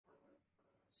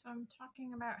So I'm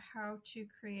talking about how to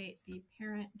create the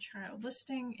parent-child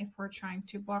listing if we're trying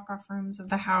to block off rooms of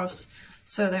the house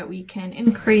so that we can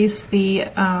increase the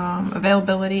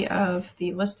availability of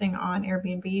the listing on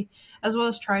Airbnb, as well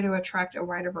as try to attract a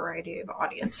wider variety of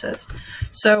audiences.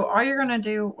 So all you're going to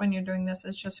do when you're doing this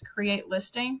is just create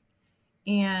listing.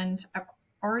 And I've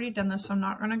already done this, so I'm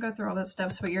not going to go through all the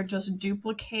steps, but you're just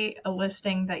duplicate a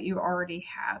listing that you already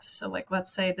have. So like,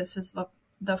 let's say this is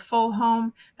the full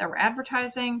home that we're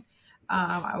advertising. We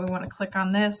want to click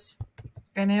on this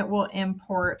and it will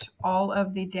import all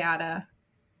of the data,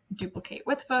 duplicate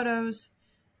with photos,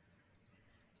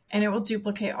 and it will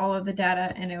duplicate all of the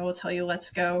data and it will tell you,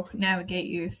 let's go navigate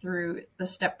you through the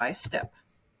step-by-step.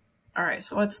 All right,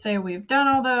 so let's say we've done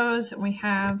all those and we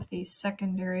have the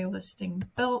secondary listing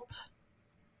built.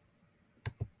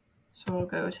 So we'll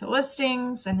go to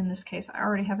listings, and in this case, I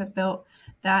already have it built.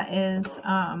 That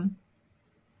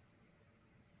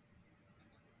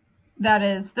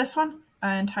is this one,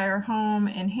 an entire home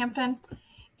in Hampton.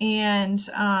 And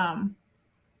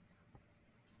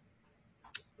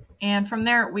from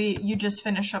there, you just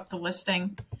finish up the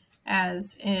listing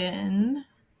as in,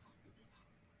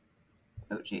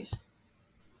 oh geez.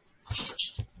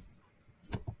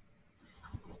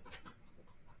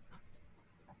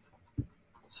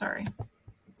 Sorry.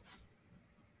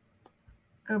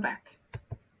 Go back.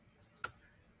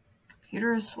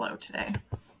 Computer is slow today.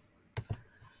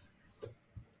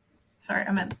 Sorry,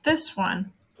 I meant this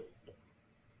one.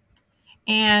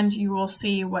 And you will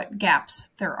see what gaps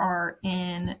there are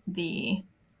in the,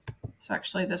 so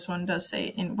actually this one does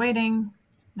say in waiting.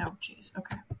 No, geez,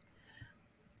 okay.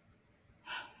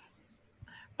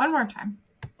 One more time.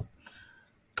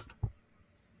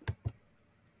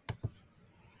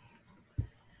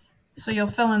 So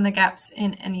you'll fill in the gaps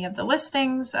in any of the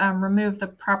listings, remove the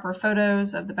proper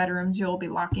photos of the bedrooms you'll be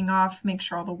locking off, make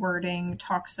sure all the wording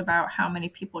talks about how many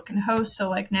people it can host. So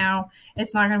like now,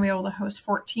 it's not going to be able to host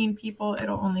 14 people.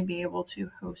 It'll only be able to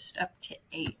host up to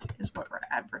 8 is what we're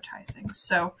advertising.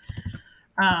 So,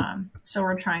 so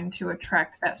we're trying to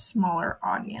attract that smaller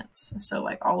audience. So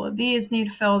like all of these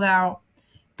need filled out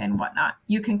and whatnot.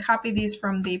 You can copy these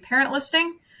from the parent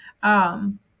listing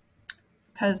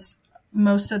because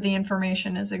most of the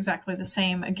information is exactly the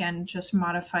same. Again, just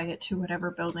modify it to whatever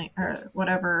building or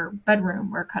whatever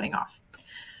bedroom we're cutting off.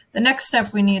 The next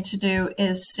step we need to do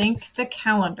is sync the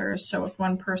calendars. So if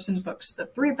one person books the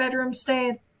 3-bedroom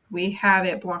stay, we have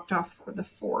it blocked off for the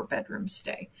 4-bedroom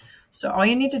stay. So all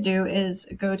you need to do is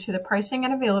go to the pricing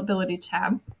and availability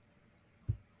tab,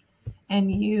 and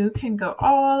you can go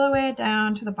all the way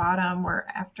down to the bottom where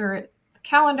after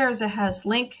calendars, it has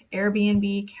link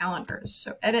Airbnb calendars.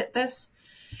 So edit this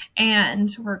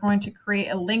and we're going to create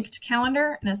a linked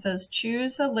calendar, and it says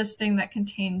choose a listing that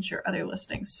contains your other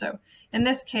listings. So in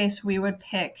this case, we would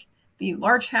pick the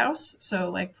large house. So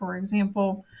like, for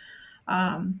example,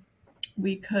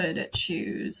 we could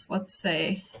choose, let's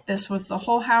say this was the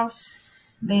whole house,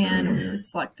 then we would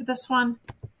select this one,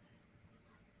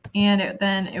 and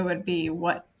then it would be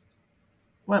what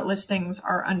listings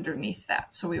are underneath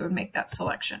that. So we would make that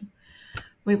selection.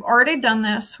 We've already done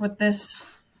this with this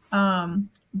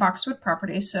boxwood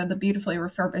property. So the beautifully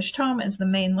refurbished home is the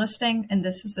main listing, and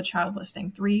this is the child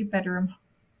listing, 3-bedroom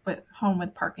home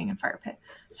with parking and fire pit.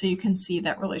 So you can see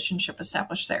that relationship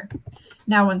established there.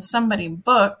 Now, when somebody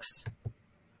books,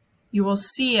 you will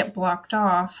see it blocked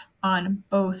off on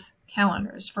both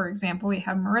calendars. For example, we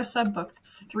have Marissa booked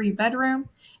 3-bedroom.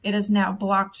 It is now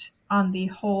blocked on the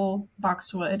whole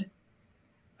boxwood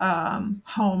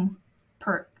home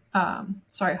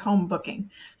booking.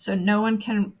 So no one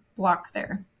can block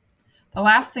there. The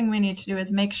last thing we need to do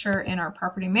is make sure in our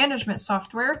property management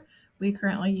software, we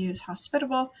currently use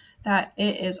Hospitable, that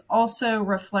it is also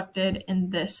reflected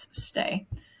in this stay.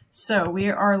 So we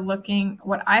are looking,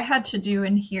 what I had to do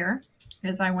in here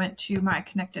is I went to my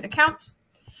connected accounts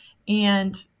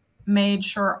and made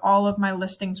sure all of my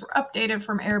listings were updated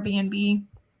from Airbnb.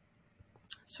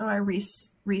 So I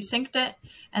resynced it.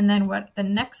 And then what the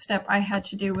next step I had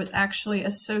to do was actually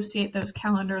associate those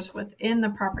calendars within the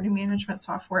property management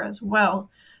software as well,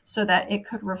 so that it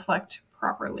could reflect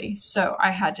properly. So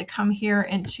I had to come here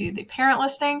into the parent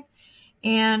listing,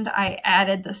 and I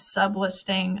added the sub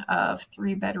listing of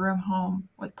 3-bedroom home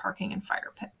with parking and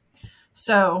fire pit.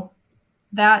 So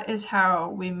that is how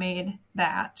we made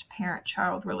that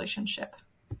parent-child relationship.